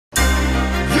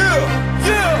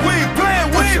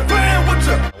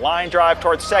Line drive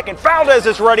towards second. Valdez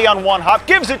is ready on one hop.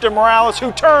 Gives it to Morales,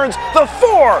 who turns the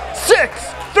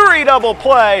 4-6-3 double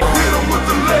play. Hit him with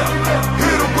the left,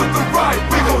 hit him with the right.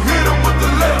 We gon' hit him with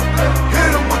the left, hit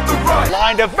him with the right.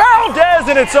 Line to Valdez,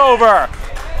 and it's over.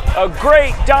 A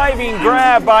great diving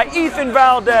grab by Ethan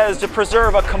Valdez to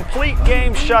preserve a complete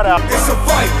game shutout. It's a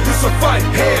fight,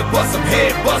 head bust him,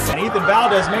 head bust him. And Ethan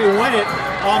Valdez may win it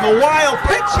on the wild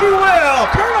pitch. He will.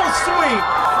 Colonel sweep.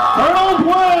 Colonels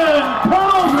win.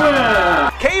 Colonels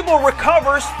win. Cable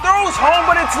recovers, throws home,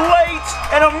 but it's late,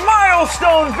 and a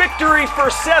milestone victory for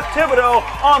Seth Thibodeau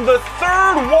on the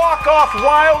third walk-off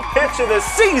wild pitch of the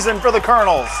season for the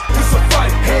Colonels. It's a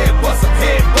fight, head bust him,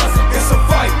 head bust him. It's a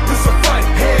fight,